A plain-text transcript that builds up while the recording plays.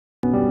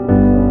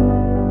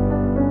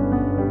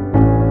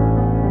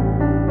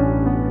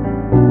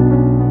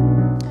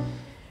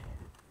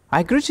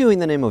I greet you in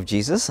the name of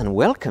Jesus and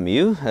welcome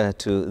you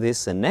to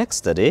this next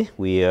study.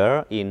 We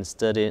are in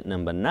study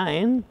number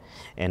 9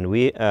 and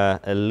we are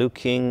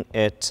looking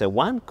at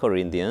 1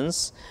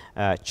 Corinthians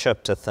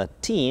chapter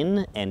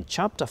 13 and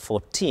chapter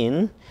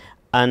 14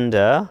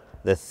 under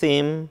the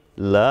theme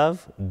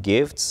Love,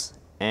 Gifts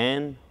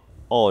and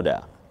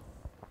Order.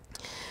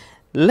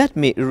 Let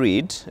me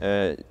read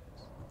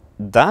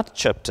that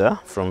chapter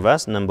from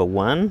verse number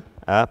 1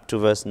 up to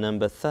verse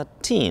number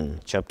 13,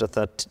 chapter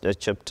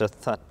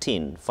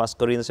 13, 1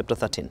 Corinthians chapter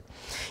 13.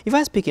 If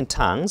I speak in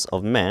tongues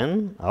of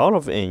men or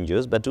of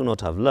angels, but do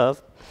not have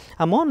love,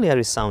 I'm only a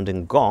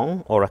resounding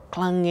gong or a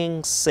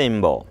clanging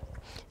cymbal.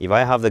 If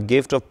I have the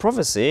gift of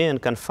prophecy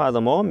and can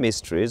fathom all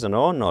mysteries and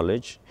all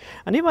knowledge,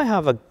 and if I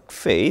have a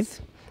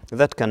faith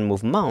that can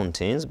move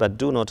mountains, but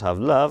do not have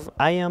love,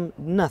 I am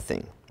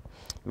nothing.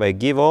 If I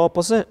give all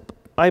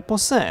I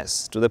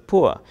possess to the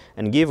poor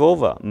and give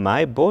over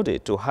my body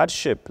to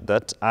hardship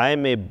that I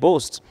may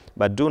boast,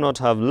 but do not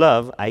have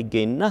love, I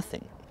gain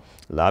nothing.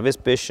 Love is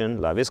patient,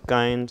 love is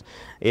kind,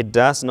 it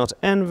does not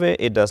envy,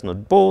 it does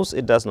not boast,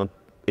 it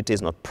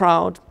is not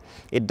proud,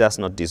 it does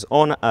not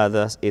dishonor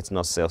others, it's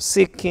not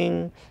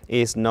self-seeking,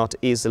 it's not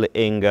easily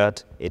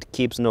angered, it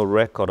keeps no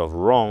record of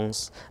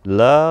wrongs.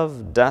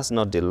 Love does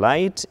not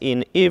delight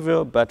in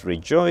evil, but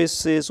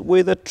rejoices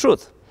with the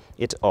truth.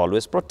 It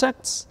always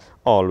protects,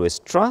 always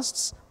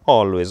trusts,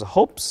 always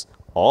hopes,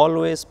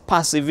 always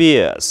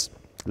perseveres.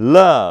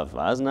 Love,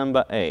 as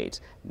number 8,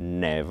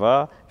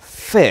 never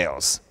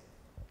fails.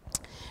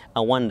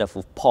 A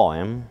wonderful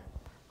poem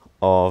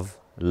of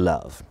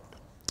love.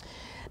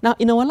 Now,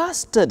 in our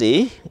last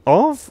study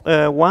of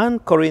 1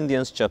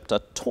 Corinthians chapter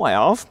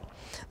 12,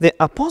 the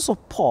Apostle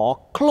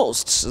Paul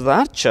closed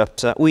that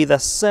chapter with a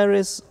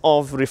series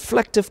of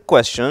reflective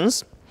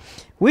questions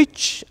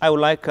which I would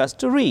like us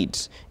to read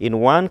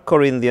in 1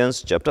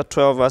 Corinthians chapter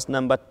 12, verse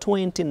number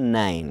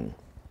 29.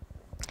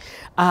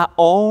 Are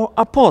all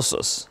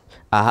apostles?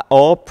 Are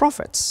all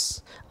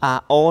prophets?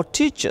 Are all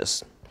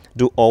teachers?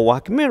 Do all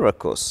work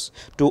miracles?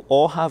 Do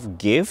all have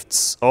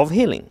gifts of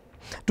healing?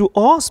 Do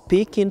all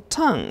speak in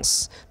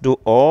tongues? Do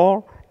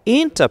all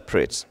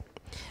interpret?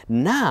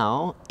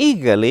 Now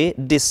eagerly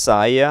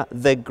desire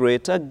the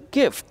greater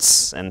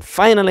gifts. And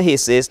finally he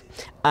says,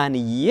 and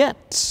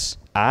yet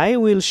I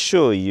will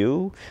show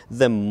you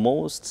the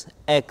most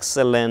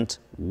excellent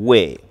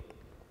way.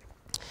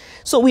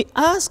 So we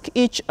ask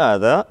each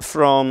other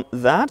from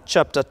that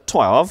chapter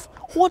 12,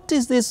 what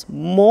is this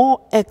more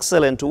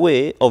excellent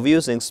way of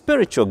using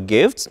spiritual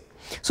gifts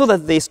so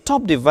that they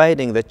stop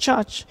dividing the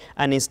church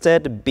and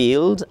instead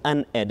build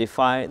and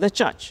edify the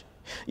church?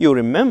 You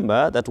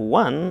remember that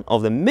one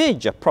of the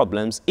major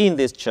problems in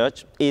this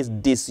church is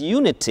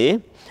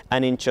disunity,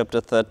 and in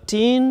chapter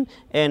 13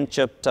 and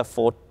chapter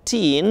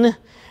 14,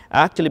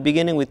 actually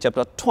beginning with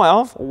chapter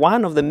 12,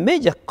 one of the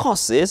major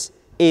causes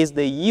is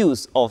the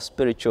use of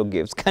spiritual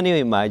gifts. Can you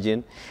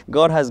imagine?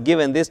 God has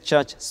given this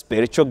church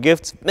spiritual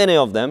gifts, many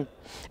of them,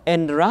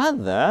 and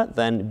rather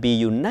than be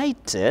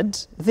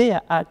united, they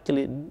are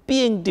actually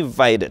being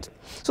divided.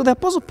 So the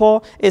Apostle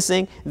Paul is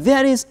saying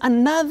there is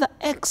another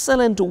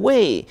excellent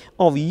way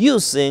of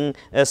using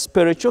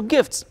spiritual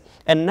gifts.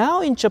 And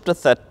now in chapter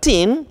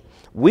 13,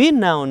 we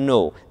now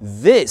know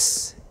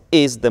this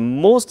is the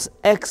most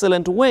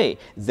excellent way,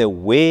 the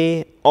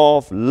way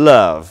of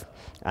love.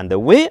 And the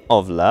way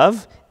of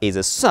love is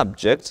a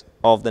subject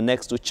of the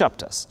next two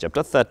chapters,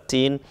 chapter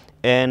 13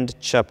 and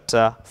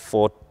chapter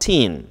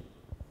 14.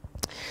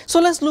 So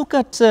let's look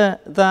at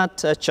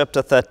that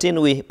chapter 13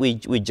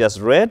 we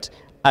just read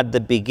at the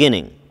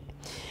beginning.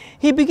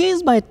 He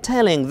begins by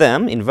telling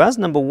them in verse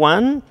number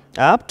 1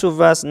 up to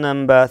verse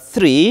number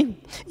 3,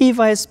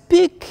 if I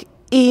speak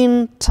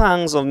in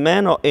tongues of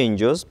men or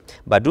angels,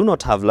 but do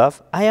not have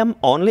love, I am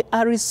only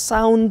a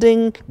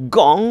resounding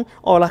gong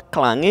or a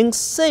clanging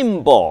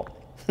cymbal.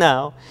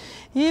 Now,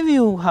 if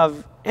you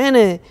have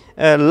any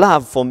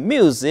love for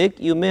music,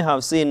 you may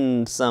have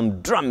seen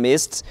some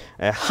drummists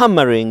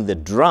hammering the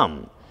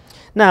drum.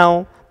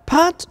 Now,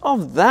 part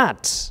of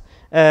that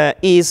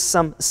is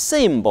some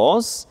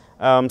cymbals,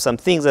 some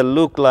things that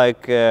look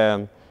like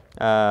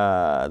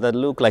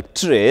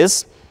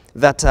trees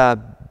that are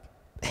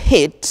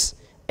hit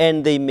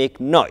and they make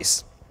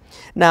noise.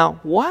 Now,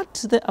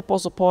 what the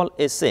Apostle Paul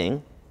is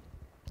saying,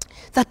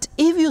 that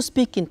if you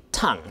speak in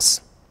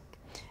tongues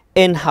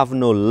and have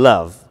no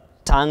love,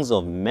 tongues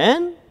of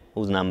men,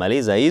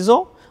 unamaliza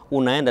hizo,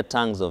 unaenda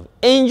tongues of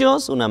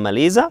angels,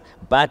 unamaliza,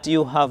 but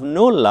you have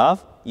no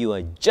love, you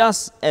are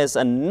just as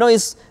a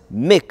noise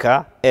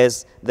maker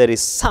as the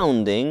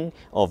resounding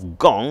of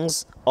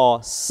gongs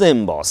or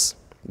cymbals.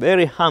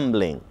 Very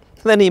humbling.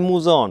 Then he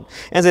moves on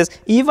and says,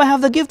 if I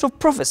have the gift of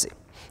prophecy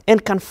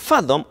and can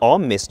fathom all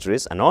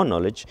mysteries and all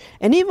knowledge,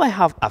 and if I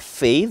have a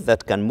faith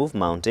that can move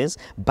mountains,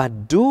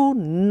 but do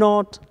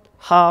not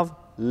have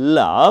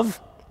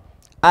love,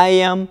 I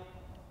am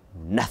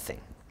nothing.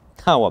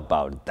 How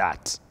about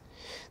that?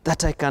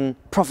 that I can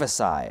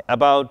prophesy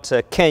about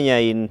Kenya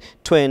in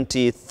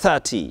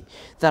 2030,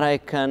 that I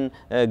can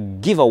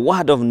give a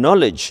word of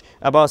knowledge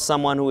about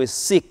someone who is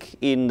sick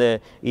in the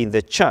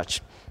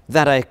church,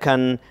 that I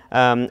can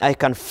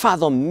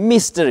fathom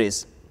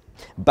mysteries,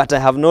 but I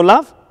have no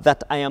love,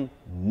 that I am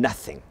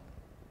nothing.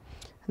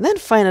 And then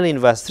finally in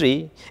verse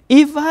 3,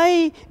 if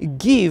I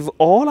give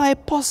all I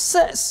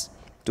possess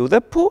to the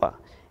poor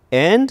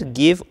and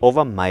give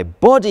over my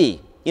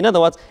body, in other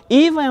words,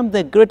 if I am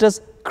the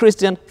greatest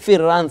Christian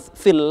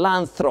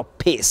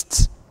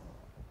philanthropist,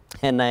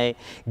 and I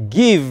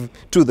give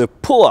to the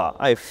poor,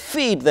 I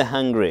feed the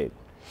hungry,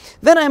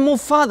 then I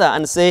move further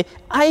and say,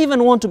 I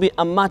even want to be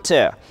a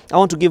martyr. I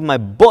want to give my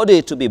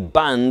body to be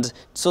burned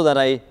so that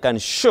I can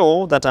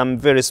show that I'm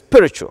very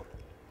spiritual.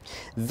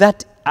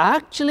 That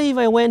actually, if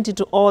I went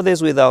into all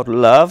this without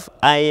love,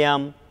 I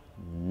am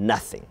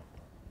nothing.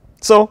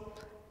 So,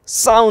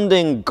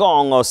 sounding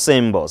gong or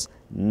cymbals,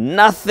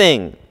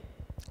 nothing.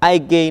 I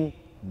gain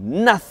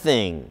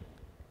nothing.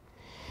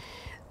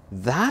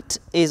 That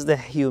is the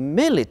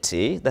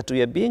humility that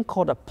we are being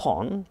called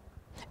upon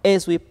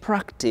as we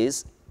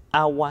practice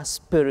our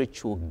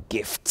spiritual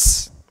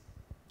gifts.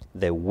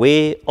 The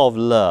way of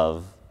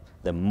love,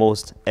 the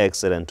most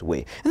excellent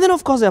way. And then,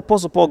 of course, the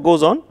Apostle Paul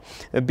goes on.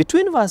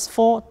 Between verse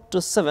 4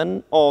 to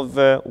 7 of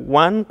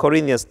 1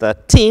 Corinthians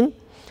 13,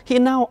 he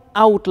now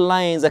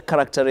outlines the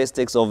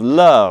characteristics of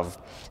love.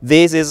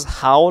 This is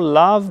how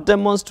love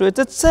demonstrates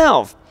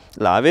itself.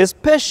 Love is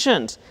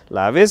patient.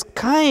 Love is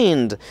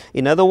kind.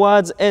 In other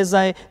words, as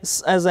I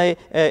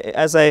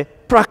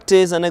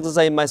practice and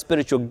exercise my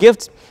spiritual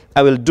gifts,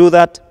 I will do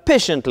that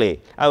patiently.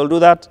 I will do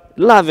that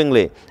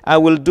lovingly. I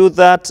will do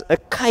that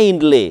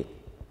kindly.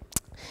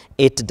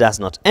 It does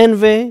not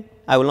envy.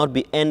 I will not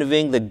be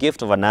envying the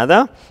gift of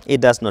another.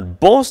 It does not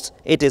boast.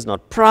 It is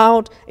not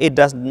proud. It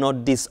does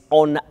not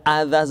disown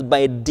others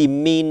by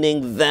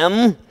demeaning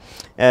them.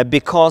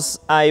 Because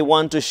I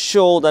want to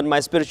show that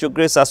my spiritual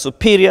graces are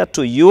superior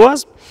to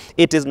yours.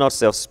 It is not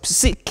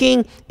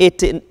self-seeking.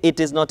 It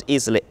is not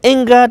easily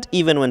angered,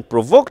 even when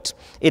provoked.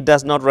 It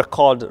does not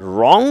record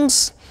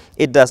wrongs.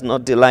 It does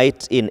not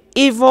delight in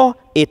evil.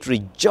 It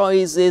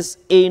rejoices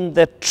in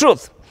the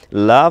truth.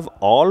 Love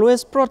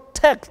always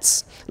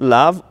protects.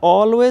 Love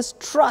always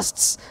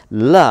trusts.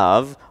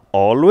 Love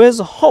always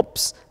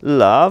hopes.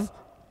 Love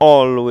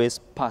always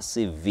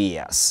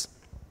perseveres.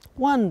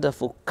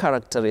 Wonderful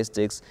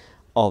characteristics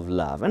of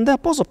love. And the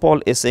Apostle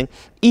Paul is saying,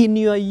 in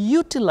your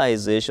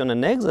utilization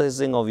and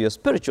exercising of your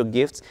spiritual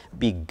gifts,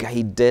 be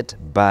guided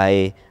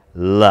by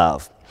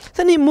love.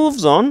 Then he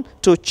moves on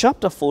to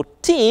chapter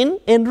 14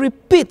 and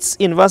repeats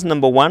in verse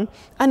number 1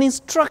 an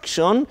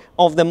instruction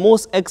of the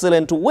most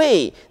excellent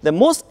way. The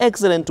most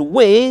excellent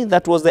way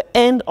that was the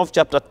end of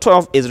chapter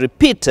 12 is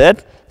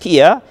repeated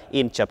here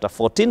in chapter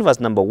 14 verse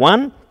number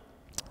 1.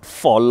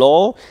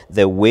 Follow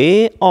the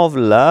way of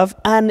love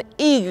and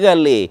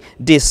eagerly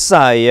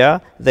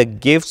desire the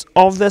gifts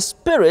of the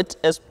Spirit,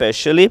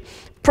 especially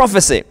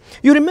prophecy.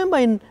 You remember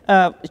in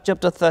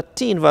chapter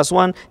 13 verse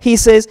 1, he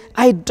says,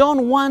 I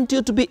don't want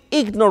you to be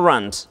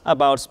ignorant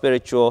about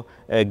spiritual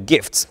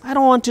gifts. I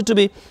don't want you to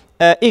be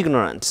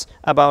ignorant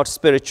about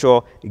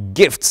spiritual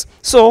gifts.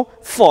 So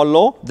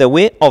follow the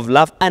way of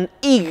love and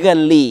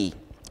eagerly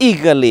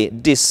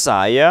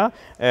desire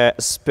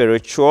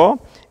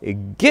spiritual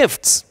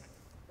gifts.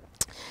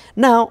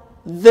 Now,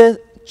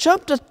 the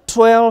chapter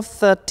 12,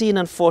 13,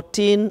 and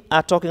 14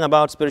 are talking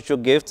about spiritual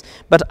gifts,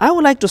 but I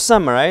would like to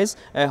summarize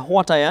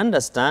what I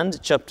understand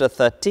chapter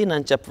 13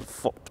 and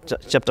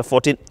chapter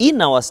 14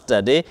 in our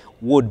study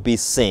would be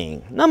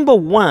saying. Number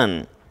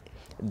 1,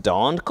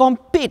 don't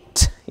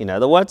compete. In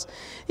other words,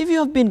 if you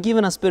have been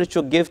given a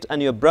spiritual gift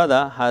and your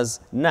brother has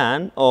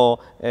none or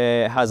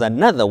has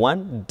another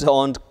one,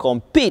 don't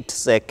compete.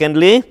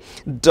 Secondly,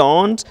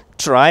 don't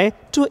try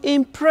to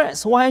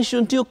impress. Why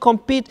shouldn't you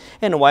compete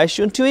and why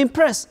shouldn't you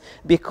impress?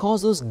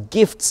 Because those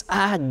gifts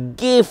are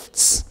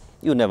gifts.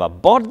 You never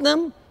bought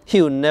them.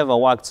 You never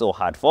worked so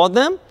hard for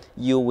them.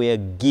 You were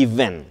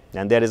given.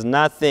 And there is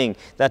nothing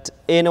that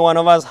any one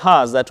of us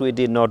has that we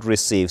did not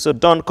receive. So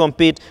don't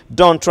compete.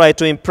 Don't try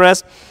to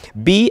impress.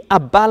 Be a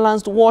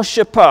balanced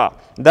worshiper.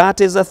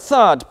 That is a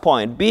third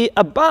point. Be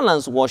a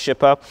balanced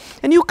worshiper.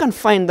 And you can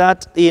find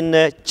that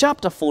in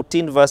chapter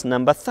 14, verse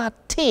number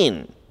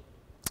 13.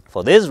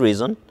 For this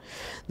reason,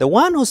 the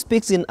one who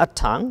speaks in a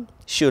tongue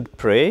should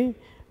pray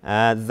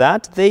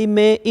that they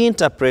may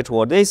interpret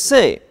what they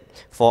say.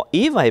 For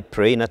if I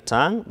pray in a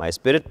tongue, my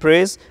spirit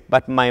prays,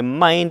 but my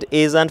mind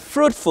is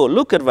unfruitful.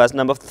 Look at verse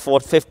number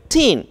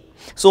 15.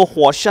 So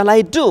what shall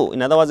I do?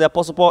 In other words, the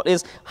Apostle Paul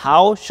is,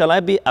 how shall I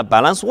be a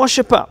balanced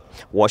worshiper?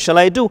 What shall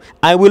I do?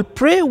 I will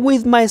pray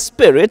with my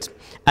spirit,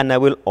 and I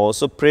will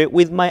also pray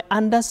with my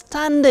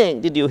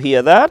understanding. Did you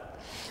hear that?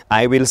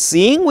 I will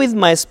sing with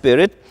my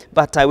spirit,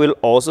 but I will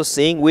also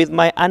sing with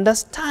my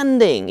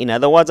understanding. In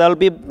other words, I will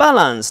be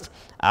balanced.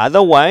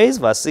 Otherwise,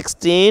 verse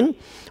 16,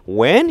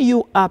 when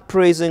you are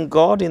praising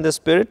God in the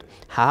Spirit,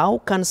 how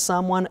can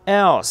someone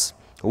else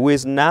who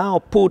is now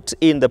put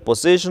in the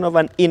position of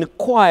an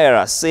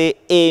inquirer, say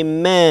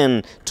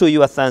amen to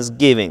your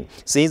thanksgiving,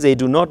 since they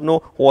do not know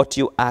what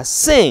you are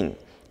saying.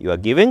 You are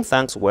giving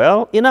thanks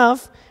well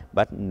enough,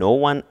 but no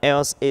one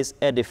else is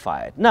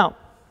edified. Now,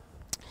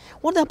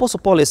 what the Apostle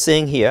Paul is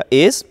saying here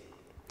is,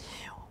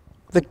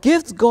 the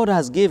gifts God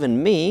has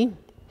given me,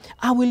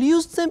 I will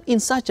use them in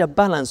such a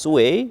balanced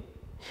way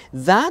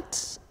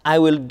that I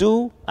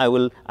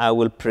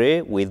will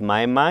pray with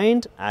my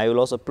mind. I will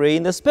also pray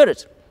in the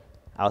Spirit.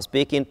 I'll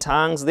speak in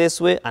tongues this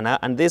way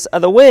and this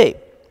other way.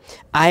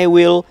 I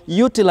will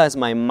utilize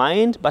my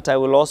mind, but I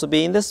will also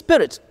be in the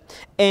Spirit.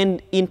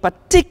 And in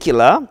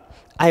particular,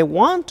 I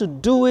want to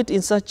do it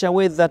in such a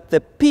way that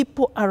the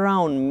people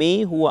around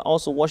me who are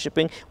also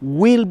worshiping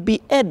will be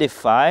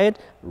edified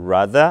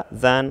rather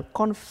than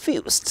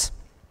confused.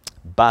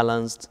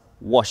 Balanced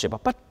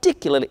worship,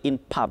 particularly in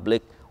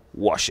public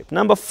worship.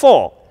 Number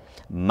 4,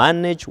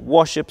 manage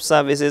worship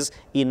services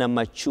in a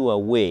mature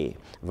way.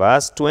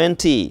 Verse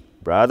 20,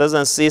 brothers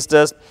and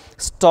sisters,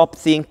 stop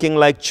thinking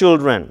like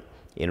children.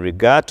 In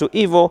regard to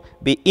evil,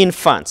 be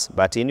infants,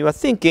 but in your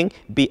thinking,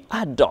 be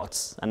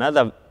adults.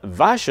 Another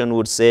version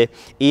would say,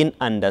 in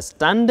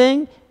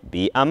understanding,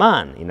 be a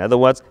man. In other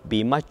words,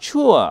 be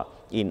mature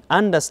in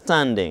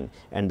understanding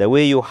and the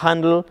way you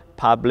handle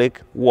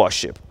public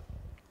worship.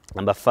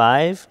 Number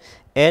 5,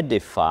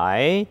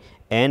 edify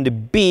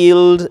and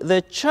build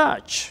the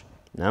church.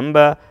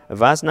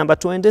 Verse number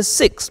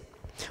 26.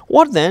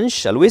 What then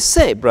shall we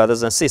say,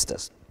 brothers and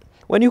sisters?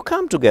 When you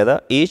come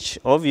together, each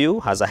of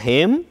you has a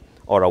hymn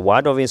or a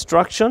word of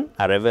instruction,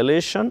 a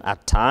revelation, a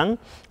tongue,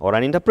 or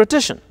an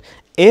interpretation.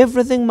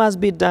 Everything must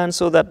be done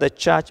so that the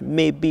church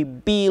may be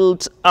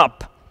built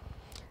up.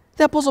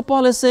 The Apostle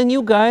Paul is saying,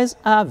 you guys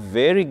are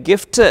very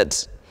gifted,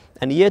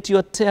 and yet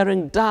you're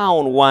tearing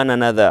down one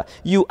another.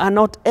 You are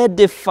not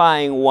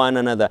edifying one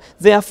another.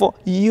 Therefore,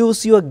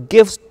 use your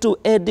gifts to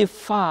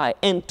edify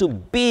and to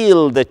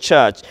build the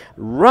church,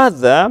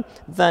 rather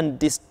than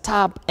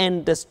disturb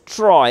and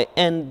destroy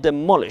and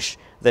demolish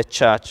the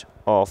church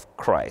of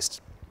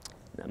Christ.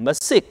 Number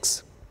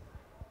 6,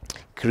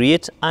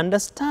 create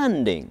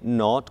understanding,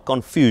 not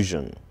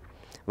confusion.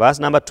 Verse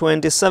number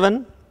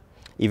 27,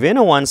 if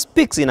anyone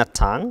speaks in a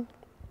tongue,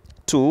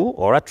 2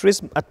 or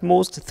at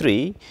most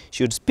 3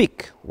 should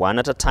speak one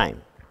at a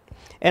time,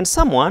 and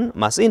someone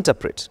must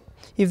interpret.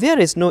 If there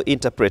is no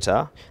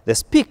interpreter, the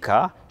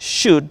speaker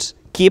should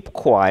keep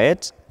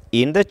quiet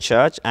in the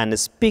church and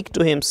speak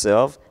to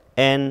himself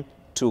and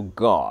to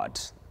God.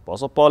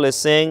 Apostle Paul is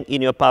saying,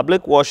 in your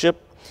public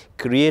worship,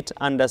 create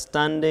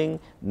understanding,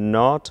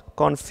 not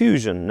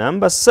confusion.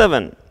 Number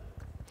 7,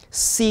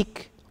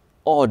 seek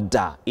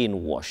order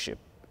in worship.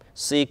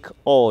 Seek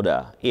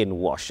order in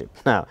worship.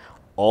 Now,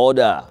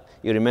 order.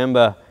 You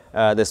remember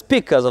the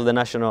speakers of the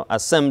National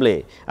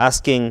Assembly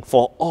asking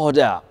for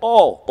order.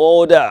 Oh,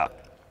 order.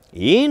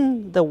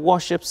 In the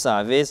worship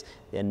service,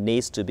 there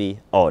needs to be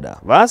order.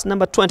 Verse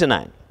number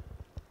 29.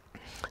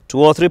 2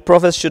 or 3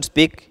 prophets should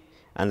speak,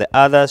 and the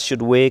others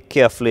should weigh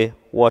carefully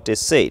what is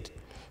said.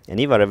 And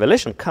if a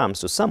revelation comes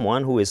to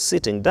someone who is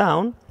sitting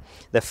down,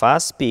 the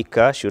first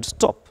speaker should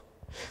stop.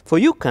 For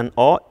you can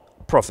all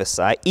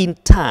prophesy in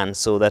turn,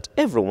 so that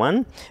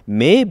everyone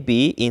may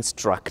be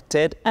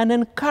instructed and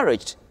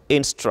encouraged.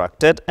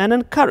 Instructed and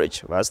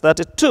encouraged. Verse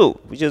 32,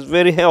 which is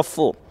very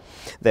helpful.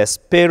 The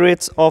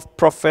spirits of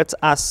prophets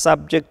are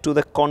subject to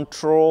the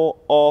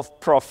control of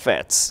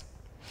prophets.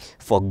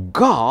 For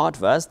God,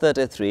 verse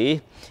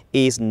 33,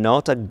 is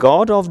not a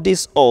God of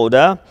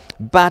disorder,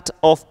 but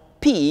of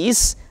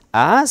peace,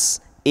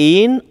 as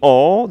in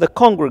all the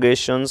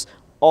congregations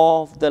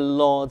of the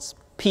Lord's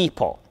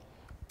people.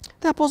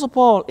 The Apostle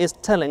Paul is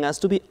telling us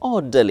to be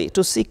orderly,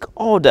 to seek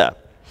order,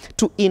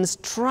 to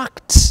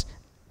instruct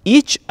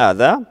each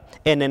other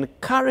and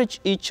encourage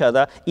each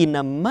other in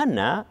a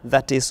manner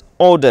that is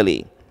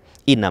orderly,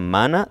 in a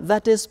manner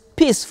that is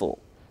peaceful,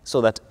 so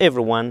that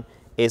everyone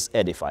is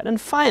edified. And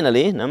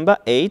finally, number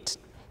 8,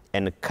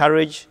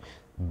 encourage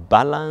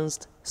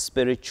balanced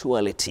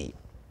spirituality.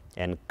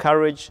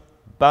 Encourage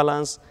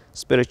balanced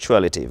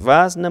spirituality.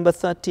 Verse number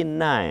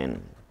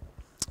 39.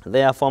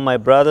 Therefore, my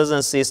brothers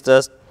and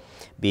sisters,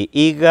 be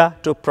eager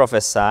to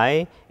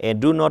prophesy,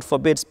 and do not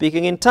forbid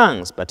speaking in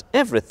tongues, but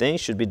everything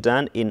should be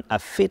done in a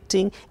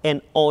fitting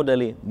and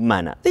orderly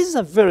manner. This is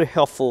a very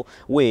helpful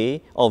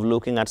way of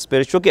looking at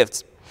spiritual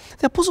gifts.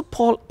 The Apostle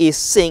Paul is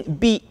saying,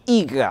 be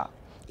eager.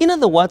 In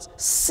other words,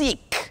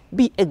 seek,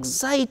 be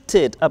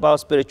excited about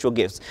spiritual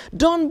gifts.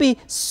 Don't be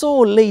so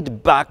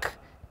laid back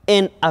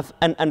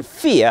and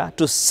fear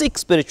to seek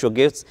spiritual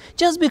gifts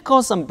just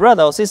because some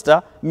brother or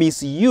sister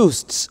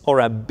misused or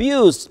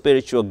abused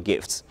spiritual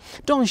gifts.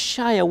 Don't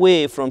shy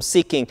away from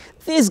seeking.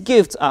 These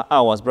gifts are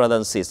ours, brothers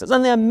and sisters.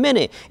 And there are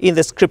many in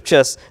the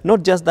scriptures,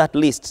 not just that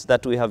list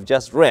that we have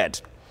just read.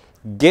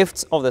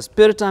 Gifts of the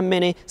Spirit are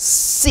many.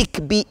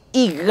 Seek, be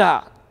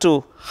eager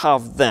to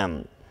have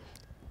them.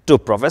 To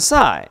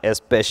prophesy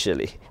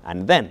especially.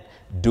 And then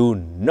do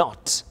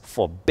not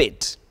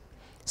forbid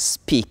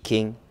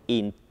speaking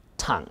in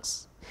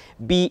tongues.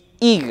 Be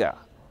eager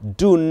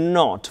do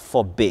not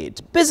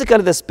forbid.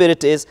 Basically, the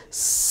Spirit is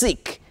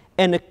seek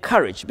and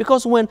encourage,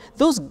 because when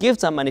those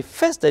gifts are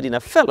manifested in a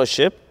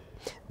fellowship,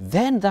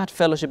 then that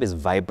fellowship is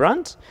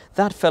vibrant,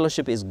 that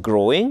fellowship is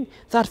growing,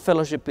 that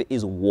fellowship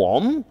is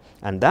warm,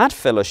 and that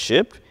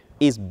fellowship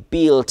is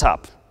built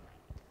up.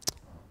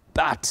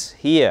 But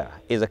here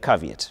is a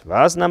caveat.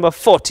 Verse number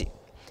 40.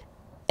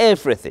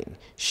 Everything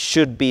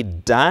should be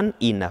done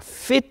in a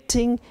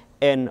fitting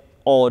and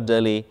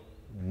orderly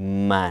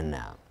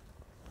manner.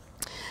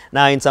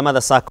 Now, in some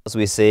other circles,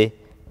 we say,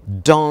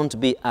 don't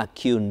be a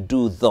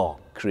kundudo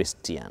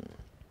Christian.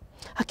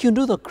 A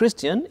kundudo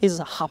Christian is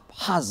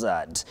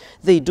haphazard.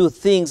 They do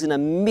things in a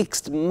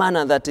mixed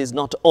manner that is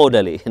not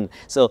orderly.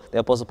 So the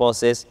Apostle Paul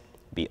says,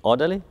 be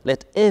orderly.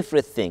 Let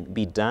everything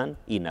be done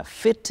in a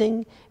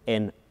fitting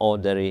and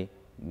orderly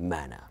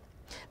manner.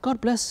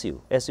 God bless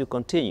you as you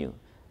continue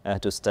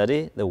to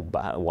study the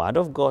Word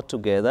of God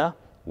together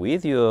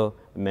with your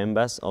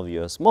members of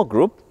your small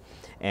group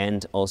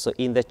and also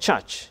in the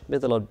church. May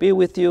the Lord be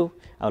with you.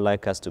 I would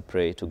like us to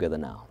pray together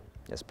now.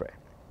 Let's pray.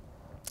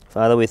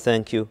 Father, we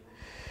thank you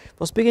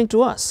for speaking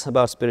to us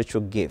about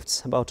spiritual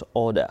gifts, about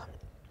order.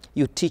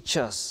 You teach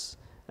us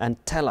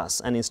and tell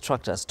us and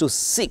instruct us to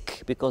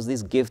seek, because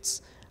these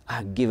gifts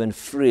are given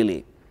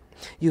freely.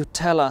 You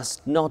tell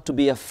us not to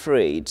be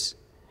afraid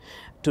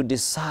to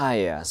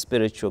desire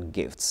spiritual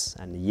gifts,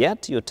 and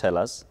yet you tell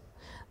us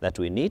that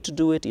we need to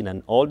do it in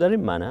an orderly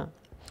manner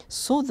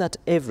so that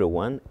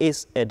everyone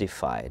is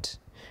edified.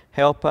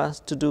 Help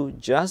us to do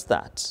just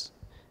that,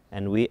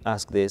 and we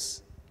ask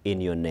this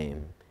in your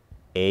name.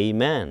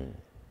 Amen.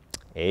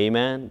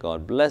 Amen.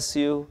 God bless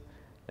you.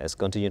 Let's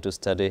continue to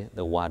study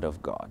the Word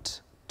of God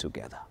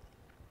together.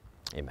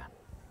 Amen.